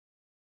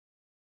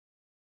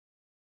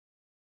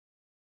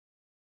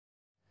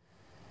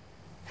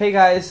Hey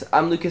guys,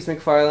 I'm Lukas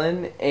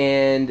McFarlane,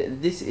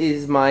 and this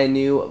is my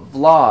new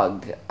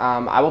vlog.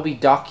 I will be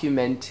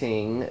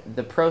documenting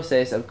the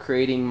process of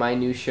creating my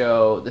new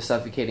show, The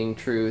Suffocating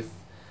Truth.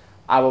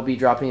 I will be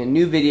dropping a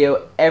new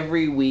video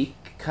every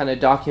week, kind of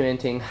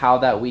documenting how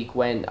that week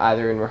went,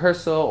 either in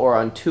rehearsal or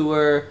on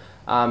tour.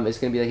 It's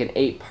going to be like an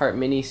 8-part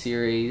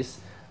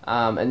mini-series,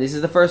 and this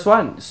is the first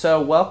one.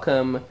 So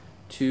welcome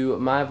to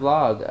my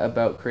vlog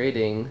about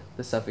creating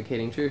The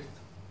Suffocating Truth.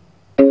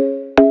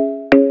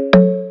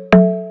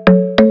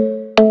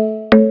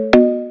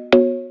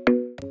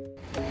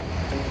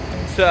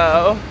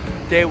 So,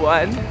 day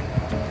one.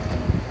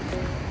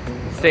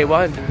 It's day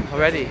one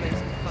already.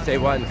 It's day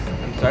one.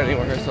 I'm starting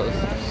rehearsals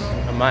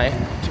on my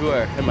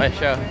tour and my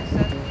show.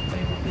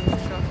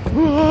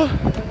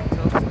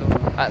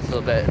 That's a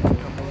little bit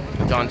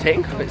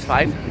daunting, but it's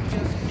fine.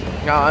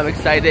 I'm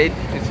excited.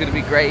 It's gonna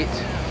be great.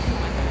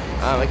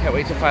 I can't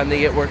wait to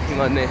finally get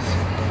working on this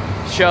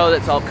show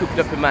that's all cooped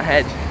up in my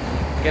head.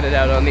 Get it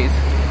out on these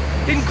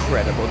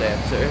incredible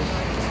dancers.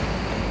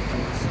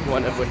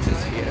 One of which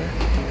is here.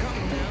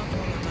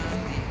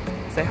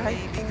 Say hi.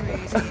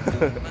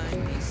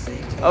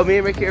 Oh, me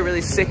and Ricky are really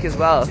sick as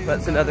well.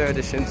 That's another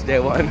addition to day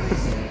one.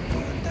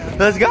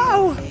 Let's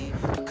go!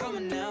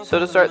 So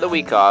to start the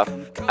week off,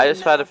 I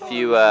just had a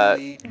few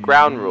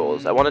ground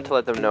rules I wanted to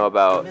let them know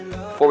about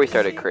before we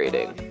started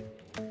creating.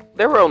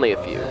 There were only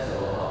a few.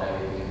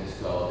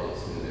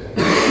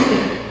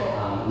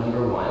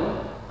 Number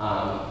one,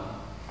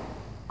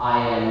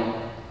 I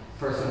am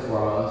first and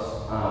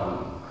foremost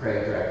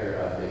creative director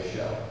of this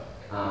show.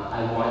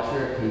 I want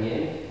your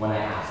opinion when I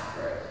ask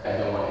for it. I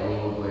don't want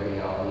anyone blurting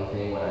out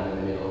anything when I'm in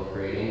the middle of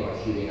creating or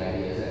shooting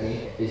ideas at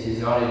me. This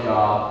is not a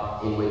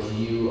job in which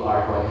you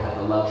are going to have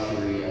the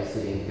luxury of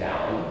sitting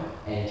down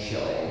and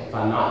chilling. If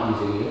I'm not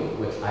using you,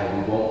 which I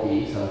won't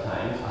be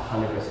sometimes,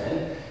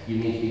 100%, you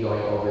need to be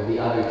going over the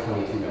other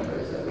 22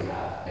 numbers that we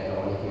have. I don't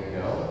want to hear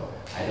no.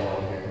 I don't want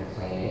to hear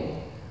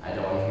complaining. I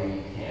don't want to hear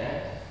you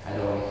can't. I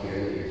don't want to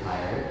hear that you're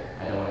tired.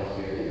 I don't want to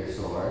hear that you're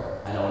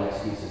sore. I don't want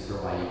excuses for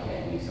why you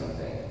can't do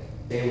something.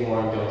 Stay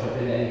warm, don't jump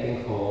into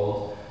anything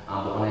cold,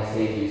 but when I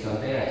say do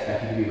something, I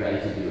expect you to be ready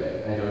to do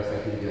it. I don't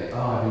expect you to be like,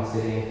 oh, I've been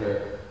sitting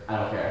for, I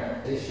don't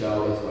care. This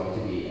show is going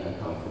to be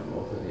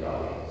uncomfortable for the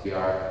audience. We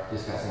are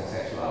discussing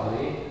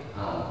sexuality,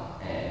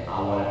 and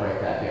I want to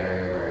break that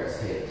barrier where it's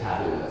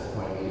taboo. That's the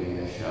point of me doing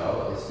this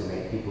show, is to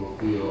make people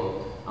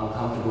feel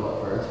uncomfortable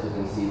at first, but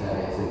then see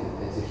that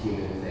it's a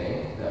human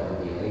thing that we're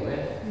dealing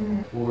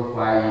with. We'll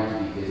require you to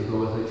be physical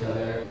with each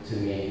other, to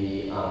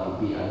maybe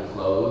be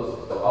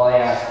unclothed. So all I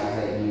ask is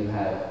that you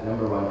have,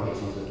 number one,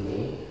 patience with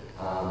me,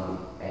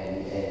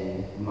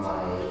 and my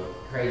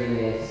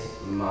craziness,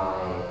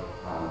 my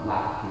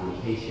lack of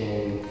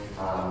communication,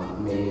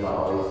 maybe not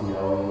always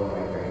knowing where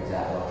my brain's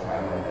at, but I'll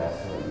try my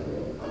best to let you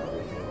live on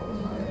everything all the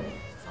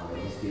time.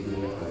 And just give me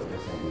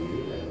 100%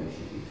 you, and we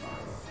should be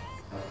fine.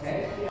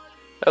 Okay?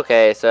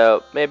 Okay,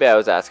 so maybe I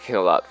was asking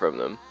a lot from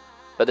them,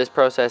 but this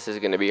process is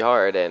going to be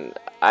hard, and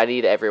I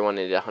need everyone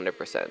in it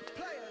 100%.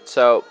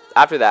 So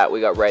after that,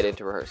 we got right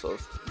into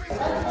rehearsals.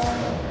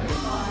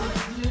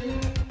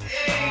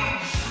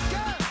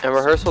 And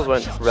rehearsals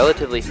went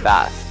relatively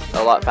fast,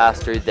 a lot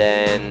faster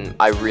than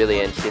I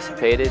really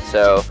anticipated,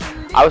 so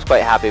I was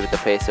quite happy with the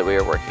pace that we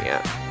were working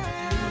at.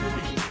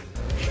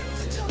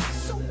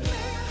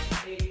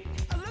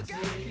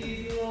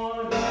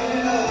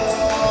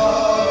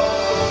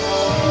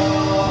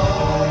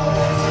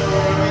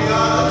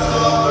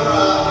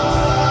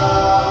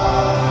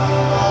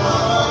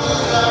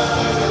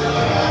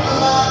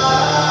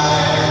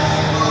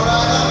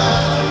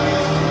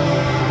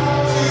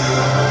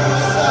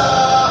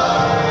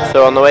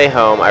 So on the way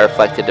home, I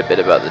reflected a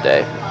bit about the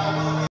day.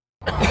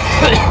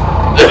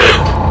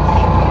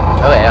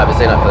 Okay,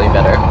 obviously not feeling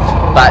better,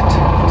 but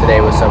today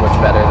was so much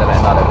better than I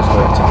thought it was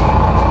going to be.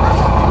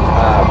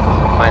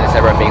 Minus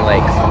everyone being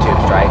late because the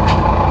tube strike.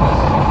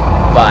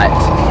 But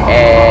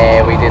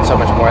we did so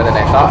much more than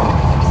I thought.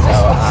 So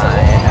I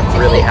am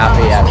really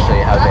happy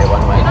actually how day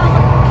one went.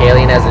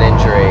 Kayleen has an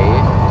injury,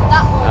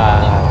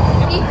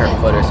 her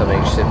foot or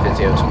something. She's in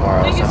physio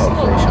tomorrow, so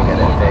hopefully she'll get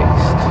it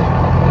fixed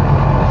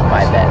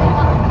by then.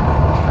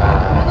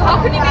 How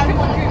can you make it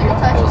look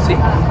good? We'll see.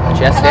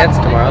 She has to dance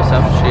tomorrow, so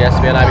she has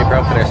to be on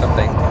ibuprofen or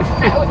something.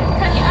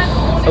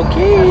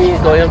 Okay,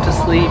 going home to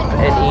sleep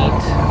and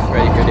eat.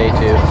 Ready for day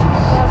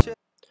 2.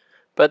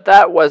 But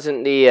that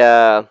wasn't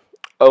the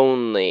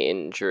only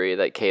injury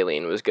that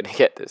Kayleen was going to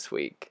get this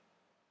week.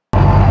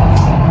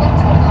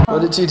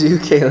 What did you do,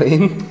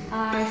 Kayleen?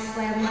 I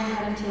slammed my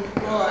head into the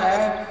floor,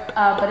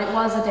 but it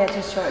was a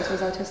dancer's choice. It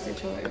was artistic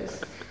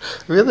choice.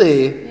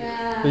 Really?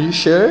 Yeah. Are you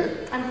sure?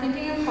 I'm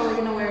thinking I'm probably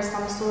going to wear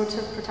some sort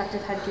of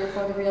protective headgear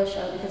for the real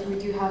show because we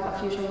do have a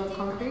few shows on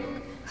concrete.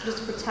 So just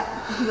to protect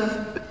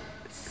the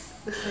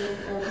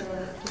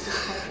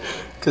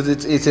Because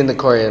it's in the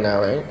choreo now,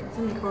 right? It's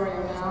in the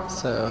choreo now.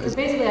 So because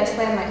basically I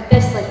slammed my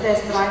fist like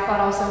this, but I thought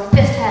also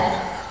fist head.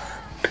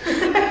 Because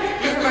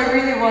if I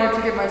really wanted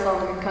to give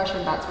myself a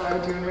concussion, that's what I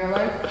would do in real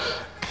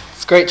life.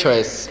 It's a great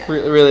choice. Yeah.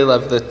 Really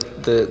love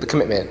the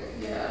commitment.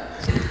 Yeah.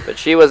 But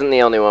she wasn't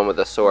the only one with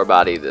a sore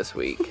body this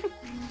week.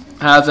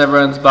 How's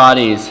everyone's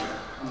bodies?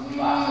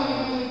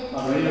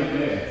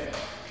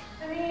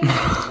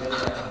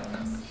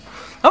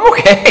 I'm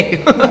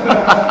okay.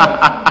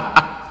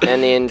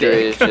 And the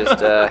injuries just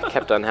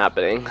kept on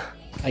happening.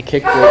 I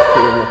kicked Ricky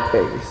in the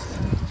face.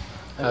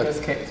 It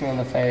just kicked me in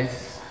the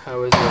face. How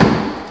was it?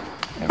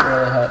 It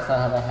really hurts. I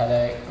have a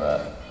headache,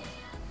 but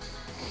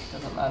it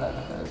doesn't matter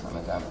because I'm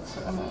a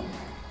dancer.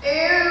 Ew!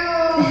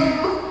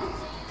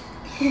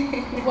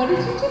 What did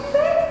you just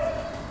say?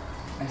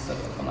 I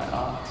slipped up on my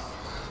arm.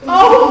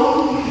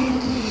 Oh!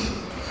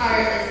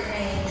 Heart is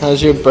pain.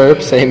 How's your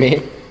burps,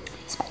 Amy?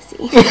 Spicy.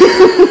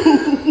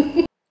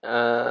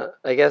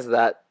 I guess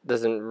that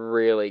doesn't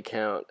really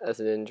count as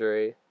an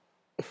injury.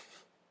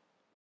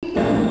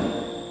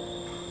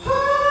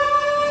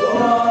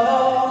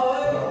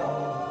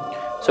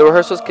 So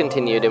rehearsals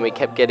continued and we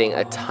kept getting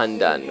a ton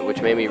done,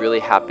 which made me really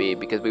happy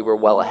because we were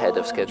well ahead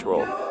of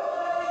schedule.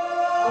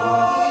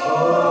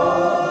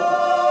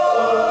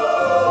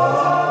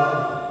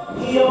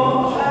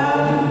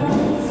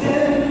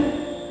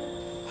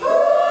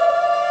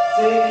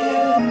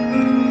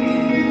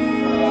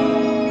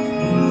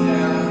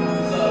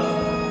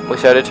 We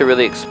started to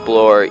really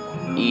explore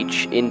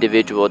each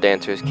individual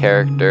dancer's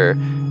character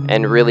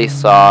and really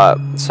saw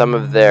some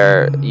of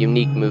their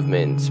unique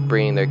movements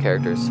bringing their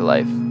characters to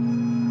life.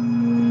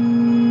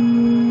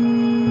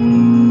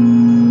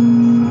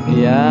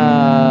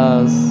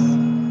 Yes.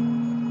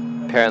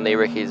 Apparently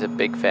Ricky's a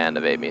big fan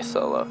of Amy's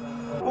solo.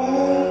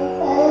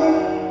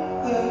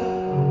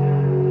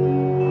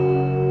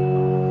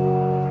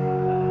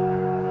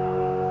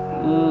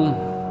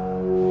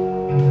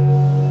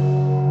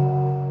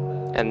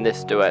 And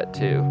this duet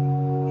too.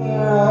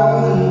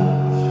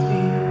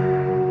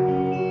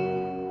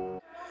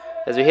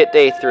 As we hit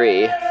day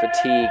 3,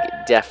 fatigue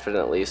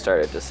definitely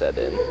started to set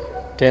in.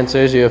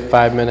 Dancers, you have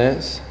 5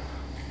 minutes.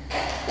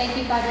 Thank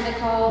you, 5-minute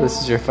call. This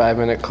is your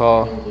 5-minute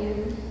call. Thank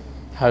you.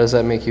 How does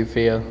that make you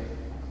feel?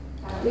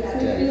 Makes me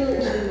feel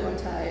even more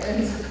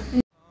tired.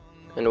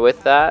 And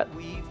with that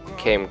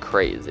came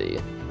crazy.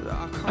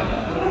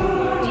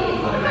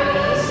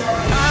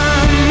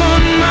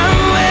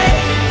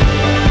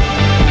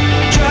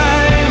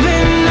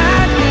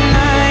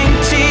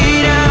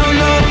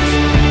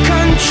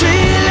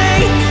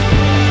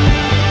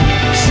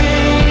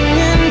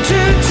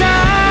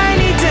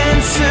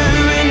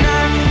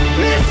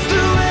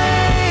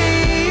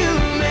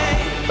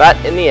 But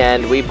in the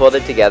end, we pulled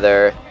it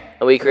together,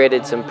 and we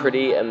created some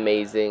pretty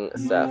amazing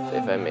stuff,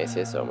 if I may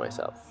say so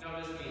myself.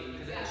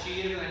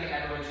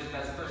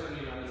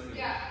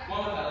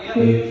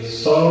 It's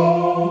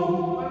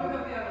so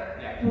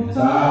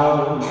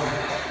without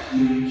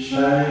you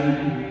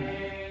change.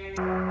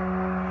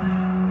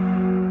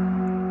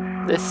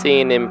 This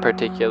scene in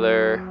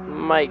particular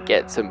might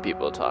get some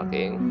people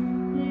talking.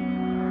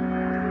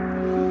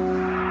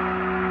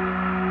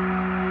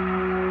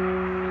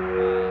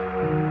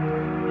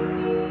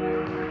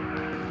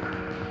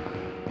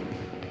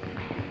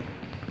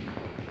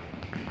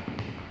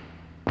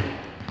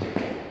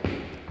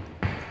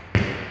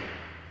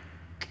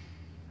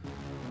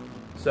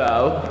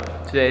 So,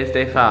 today is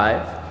day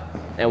 5,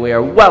 and we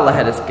are well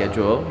ahead of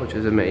schedule, which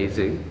is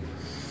amazing.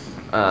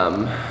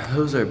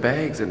 Those are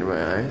bags under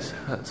my eyes.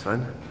 That's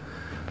fun.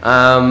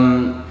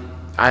 I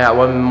got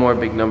one more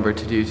big number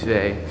to do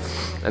today,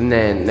 and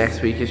then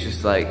next week is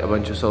just like a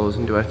bunch of solos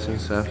and duets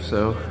and stuff,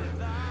 so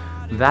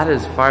that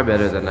is far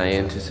better than I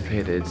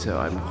anticipated, so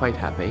I'm quite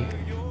happy.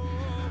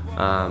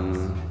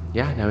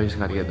 Yeah, now we just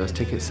gotta get those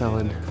tickets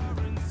selling.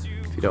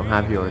 If you don't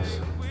have yours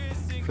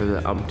for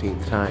the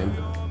umpteenth time,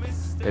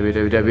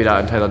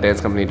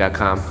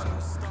 www.untitleddancecompany.com.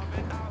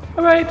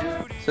 Alright.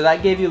 So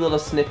that gave you a little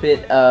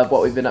snippet of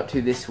what we've been up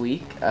to this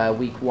week,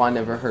 week 1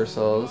 of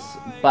rehearsals,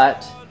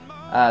 but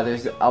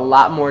there's a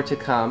lot more to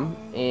come,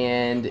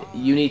 and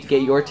you need to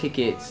get your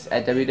tickets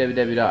at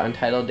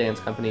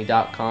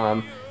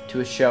www.untitleddancecompany.com to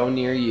a show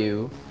near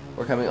you.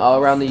 We're coming all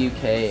around the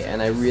UK,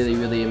 and I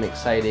really am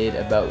excited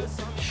about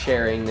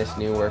sharing this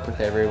new work with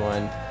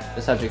everyone.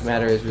 The subject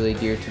matter is really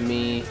dear to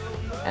me,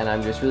 and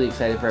I'm just really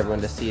excited for everyone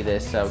to see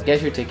this, so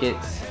get your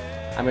tickets.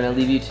 I'm going to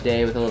leave you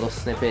today with a little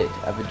snippet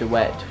of a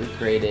duet we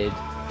created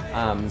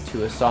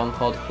to a song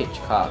called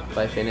Hitchcock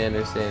by Finn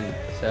Anderson.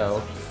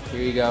 So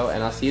here you go,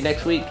 and I'll see you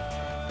next week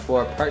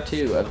for part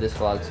 2 of this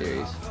vlog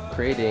series,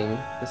 Creating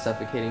the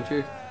Suffocating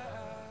Truth.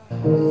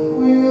 If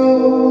we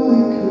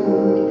only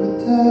could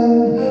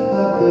pretend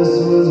that this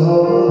was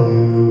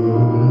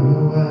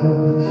Hollywood,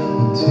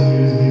 when the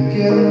tears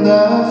begin,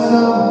 that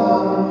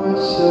someone would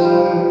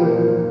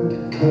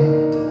shed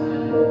cut.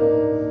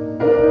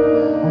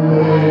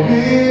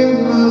 Maybe in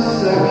the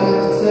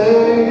second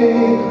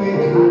take we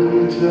could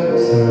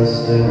retrace our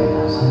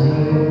steps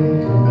and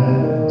make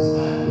amends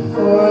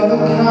before the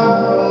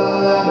camera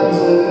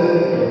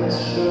lenses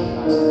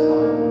shut.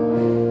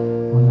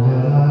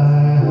 But I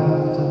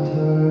have to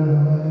turn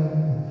away,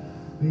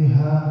 we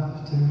have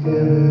to give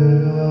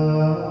it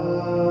up.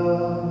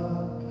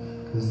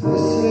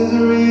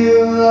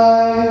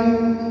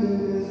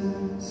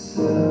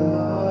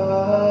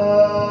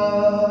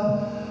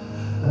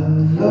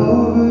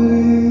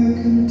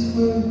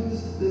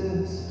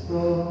 this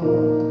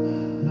door.